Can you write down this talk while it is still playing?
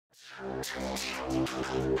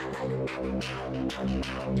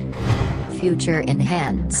Future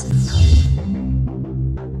Enhance.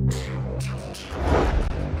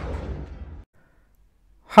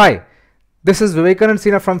 Hi, this is Vivekananda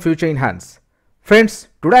Sinha from Future Enhance. Friends,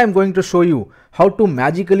 today I am going to show you how to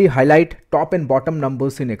magically highlight top and bottom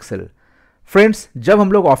numbers in Excel. Friends, जब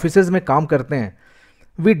हम लोग offices में काम करते हैं,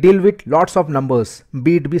 we deal with lots of numbers,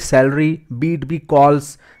 be it be salary, be it be calls,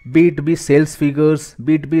 be it be sales figures,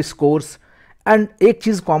 be it be scores, and एक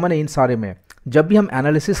चीज़ common है इन सारे में, जब भी हम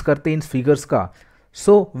एनालिसिस करते हैं इन फिगर्स का,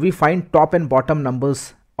 so we find top and bottom numbers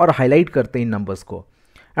और हाईलाइट करते हैं इन नंबर्स को.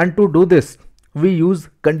 And to do this we use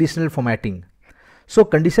conditional formatting. So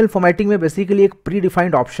conditional formatting में बेसिकली एक प्री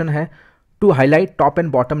डिफाइंड ऑप्शन है to highlight top and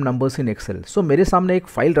bottom numbers in Excel. सो मेरे सामने एक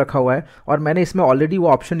फाइल रखा हुआ है और मैंने इसमें ऑलरेडी वो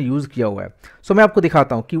ऑप्शन यूज़ किया हुआ है. सो मैं आपको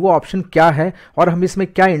दिखाता हूँ कि वो ऑप्शन क्या है और हम इसमें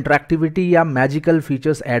क्या इंटरैक्टिविटी या मैजिकल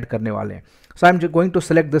फीचर्स ऐड करने वाले हैं. सो I am going to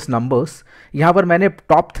select this numbers. यहाँ पर मैंने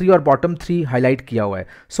टॉप 3 और बॉटम 3 हाईलाइट किया हुआ है.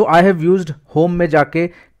 सो आई हैव यूज्ड होम में जाके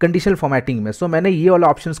कंडीशनल फॉर्मेटिंग में. सो मैंने ये वाला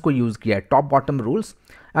ऑप्शंस को यूज़ किया है, top bottom rules,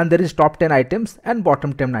 and there is top 10 items and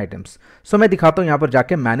bottom 10 items. सो मैं दिखाता हूँ यहाँ पर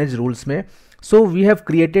जाके मैनेज रूल्स में. So we have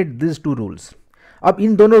created this 2 rules. अब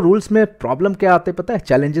इन दोनों रूल्स में प्रॉब्लम क्या आते हैं पता है,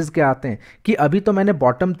 चैलेंजेस क्या आते हैं कि अभी तो मैंने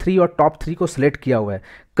बॉटम 3 और टॉप 3 को सिलेक्ट किया हुआ है.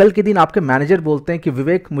 कल के दिन आपके मैनेजर बोलते हैं कि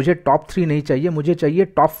विवेक मुझे टॉप 3 नहीं चाहिए, मुझे चाहिए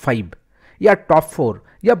टॉप 5 या टॉप 4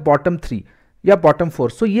 या बॉटम 3 या बॉटम 4.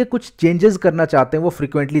 सो ये कुछ चेंजेस करना चाहते हैं वो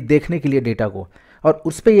फ्रिक्वेंटली देखने के लिए डेटा को, और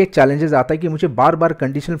उस पर एक चैलेंजेस आता है कि मुझे बार बार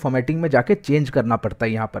कंडीशनल फॉर्मेटिंग में जाके चेंज करना पड़ता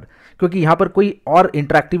है यहाँ पर, क्योंकि यहाँ पर कोई और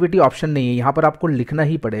इंटरैक्टिविटी ऑप्शन नहीं है, यहाँ पर आपको लिखना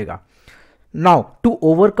ही पड़ेगा. Now to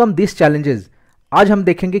overcome this challenges आज हम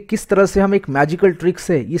देखेंगे किस तरह से हम एक मैजिकल ट्रिक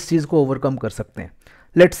से इस चीज़ को ओवरकम कर सकते हैं.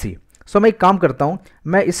 Let's see. सो मैं एक काम करता हूँ,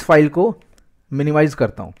 मैं इस फाइल को मिनिमाइज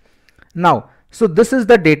करता हूँ. Now so this is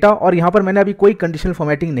the data, और यहाँ पर मैंने अभी कोई कंडीशनल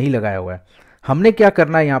फॉर्मेटिंग नहीं लगाया हुआ है. हमने क्या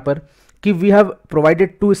करना है यहाँ पर कि we have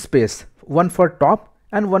provided 2 space, 1 for top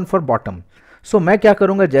and 1 for bottom. सो मैं क्या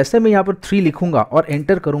करूँगा, जैसे मैं यहाँ पर 3 लिखूंगा और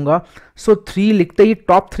एंटर करूँगा, सो 3 लिखते ही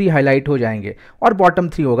टॉप 3 हाईलाइट हो जाएंगे और बॉटम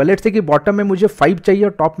 3 होगा. लेट्स से कि बॉटम में मुझे 5 चाहिए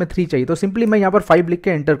और टॉप में 3 चाहिए, तो सिंपली मैं यहाँ पर 5 लिख के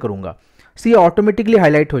एंटर करूँगा. सो ये ऑटोमेटिकली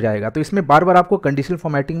हाईलाइट हो जाएगा. तो इसमें बार बार आपको कंडीशनल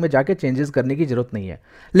फॉर्मेटिंग में जाके चेंजेस करने की जरूरत नहीं है.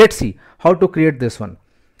 Let's see how to create this one.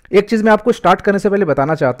 एक चीज़ मैं आपको स्टार्ट करने से पहले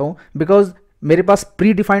बताना चाहता हूँ, बिकॉज मेरे पास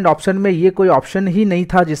प्री डिफाइंड ऑप्शन में ये कोई ऑप्शन ही नहीं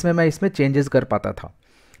था जिसमें मैं इसमें चेंजेस कर पाता था.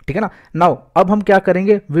 ठीक है ना. नाउ अब हम क्या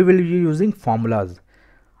करेंगे, we will be using formulas.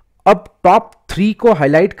 अब टॉप 3 को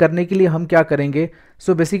हाईलाइट करने के लिए हम क्या करेंगे,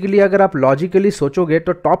 सो बेसिकली अगर आप लॉजिकली सोचोगे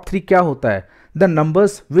तो टॉप 3 क्या होता है, the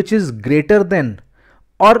numbers which is greater than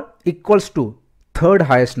और equals to third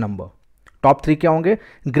highest number. Top 3 क्या होंगे,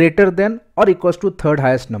 ग्रेटर देन और equals to third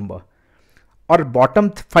highest number. और बॉटम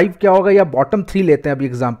 5 क्या होगा, या बॉटम 3 लेते हैं अभी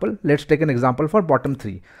example. Let's take an example for bottom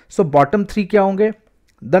 3. So bottom 3 क्या होंगे,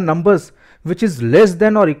 the numbers which is less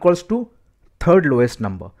than और equals to third lowest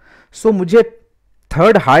number. सो मुझे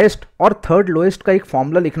थर्ड हाईएस्ट और थर्ड लोएस्ट का एक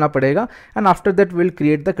फॉर्मूला लिखना पड़ेगा, and after that will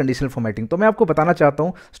create the conditional formatting. तो मैं आपको बताना चाहता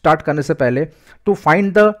हूं स्टार्ट करने से पहले, to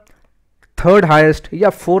find the third highest या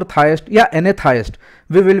फोर्थ हाईएस्ट या nth highest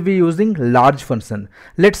we will be using large function.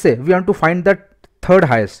 Let's say we want to find the third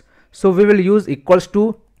highest, so we will use equals to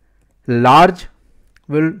large,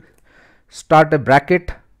 will start a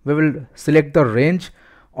bracket, we will select the range.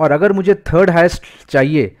 और अगर मुझे third highest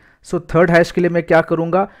चाहिए, so third highest के लिए मैं क्या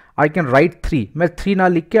करूँगा, I can write 3. मैं 3 ना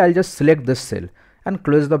लिख के I just select this cell and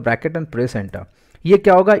close the bracket and press enter. ये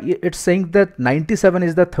क्या होगा, it's saying that 97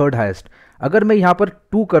 is the third highest. अगर मैं यहाँ पर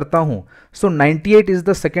 2 करता हूँ, सो 98 इज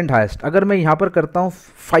द सेकेंड हाईएस्ट. अगर मैं यहाँ पर करता हूँ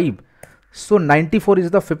 5, सो 94 is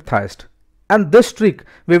the fifth highest. And this trick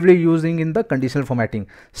we will be using in the conditional formatting.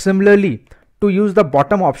 Similarly, to use the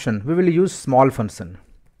bottom option, we will use small function.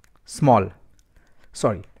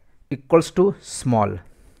 Equals to small.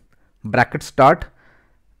 Bracket start.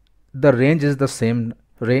 The range is the same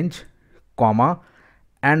range, comma,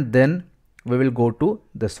 and then we will go to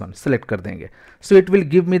this one. Select कर देंगे. So it will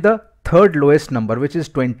give me the third lowest number, which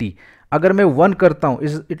is 20. अगर मैं 1 करता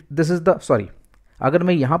हूँ, अगर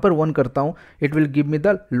मैं यहाँ पर 1 करता हूँ, it will give me the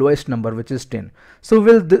lowest number which is 10. So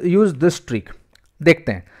will use this trick.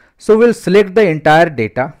 देखते हैं. So will select the entire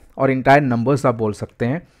data और एंटायर नंबर्स आप बोल सकते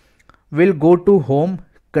हैं. Will go to home,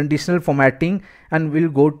 conditional formatting, and will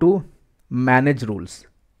go to manage rules.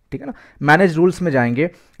 ठीक है ना. मैनेज रूल्स में जाएंगे,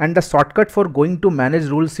 and the shortcut for going to manage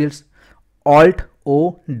rules is Alt O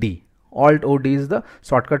D. Alt O D is the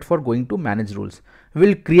shortcut for going to manage rules.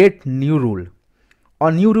 We'll create new rule.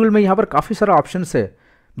 और new rule में यहाँ पर काफ़ी सारा option है,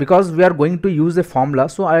 because we are going to use a formula.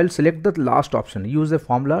 So I will select the last option, use a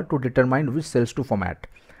formula to determine which sales to format.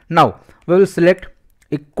 Now we will select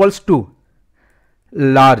equals to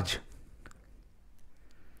large,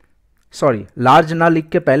 sorry large ना लिख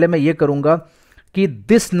के पहले मैं ये करूंगा कि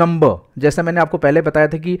this number, जैसे मैंने आपको पहले बताया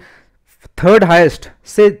था कि थर्ड हाईएस्ट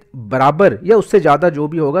से बराबर या उससे ज़्यादा जो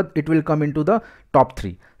भी होगा it will come into the top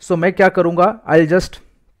 3। सो मैं क्या करूंगा, आई जस्ट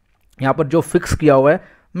यहाँ पर जो फिक्स किया हुआ है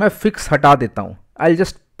मैं फिक्स हटा देता हूँ। I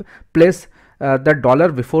just place the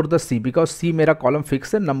dollar before the C, because सी मेरा कॉलम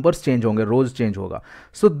फिक्स है, नंबर्स चेंज होंगे, रोज चेंज होगा।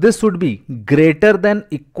 So this should be greater than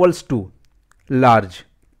equals to large,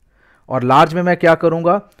 और लार्ज में मैं क्या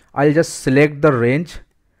करूंगा, I just select the range.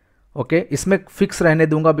 Okay, इसमें फिक्स रहने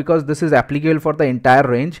दूंगा because this is applicable for the entire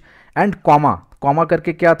range, and comma, comma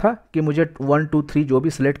करके क्या था कि मुझे 1 2 3 जो भी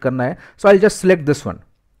सिलेक्ट करना है, सो I just select this one,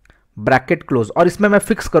 bracket close, और इसमें मैं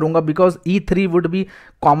फिक्स करूंगा because E3 would be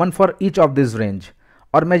common for each of this range.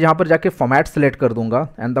 और मैं यहां पर जाके फॉर्मेट सिलेक्ट कर दूंगा,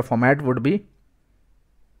 and the format would be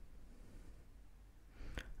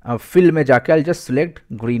fill में जाके I just select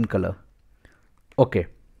green colour. Okay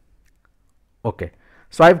okay,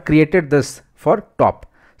 so I've created this for top.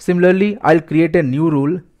 Similarly, I'll create a new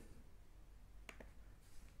rule.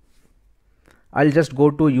 I'll just go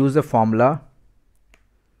to use a formula.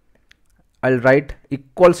 I'll write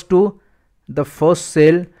equals to the first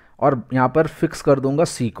cell, और यहाँ पर fix कर दूंगा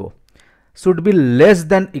C को, should be less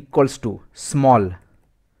than equals to small,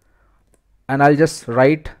 and I'll just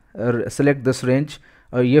write select this range,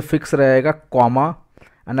 ये fix रहेगा, comma,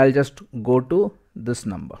 and I'll just go to this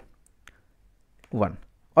number 1,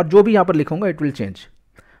 और जो भी यहाँ पर लिखूंगा it will change,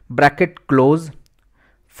 bracket close,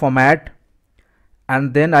 format, and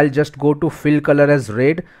then I just go to fill colour as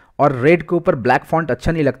red, और red के ऊपर ब्लैक फॉन्ट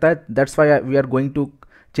अच्छा नहीं लगता है, that's why we are going to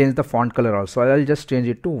change the font colour also, I will just change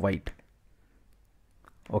it to white.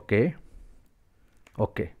 Okay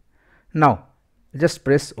okay, now just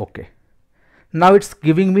press okay. Now it's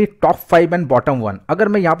giving me top 5 and bottom 1। अगर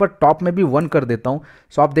मैं यहाँ पर top में भी 1 कर देता हूँ,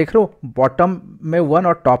 सो आप देख रहे हो बॉटम में 1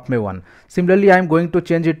 और टॉप में 1। Similarly I am going to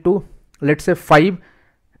change it to let's say 5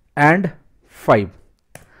 and 5।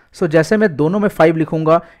 सो जैसे मैं दोनों में 5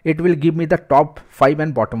 लिखूंगा it will give me the top 5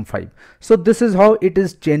 and bottom 5। So this is how it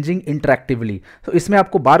is changing इंटरेक्टिवली। तो इसमें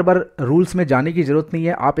आपको बार बार रूल्स में जाने की जरूरत नहीं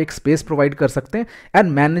है, आप एक स्पेस प्रोवाइड कर सकते हैं,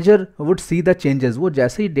 and manager would see the changes. वो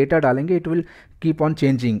जैसे ही डेटा डालेंगे it will keep on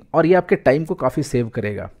changing, और ये आपके टाइम को काफ़ी सेव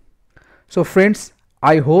करेगा। So friends,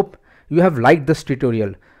 I hope you have like this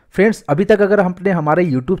tutorial. Friends, अभी तक अगर हमने हमारे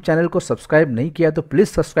यूट्यूब चैनल को सब्सक्राइब नहीं किया तो please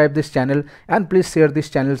subscribe this channel and please share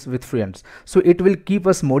this channels with friends, so it will keep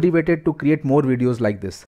us motivated to create more videos like this.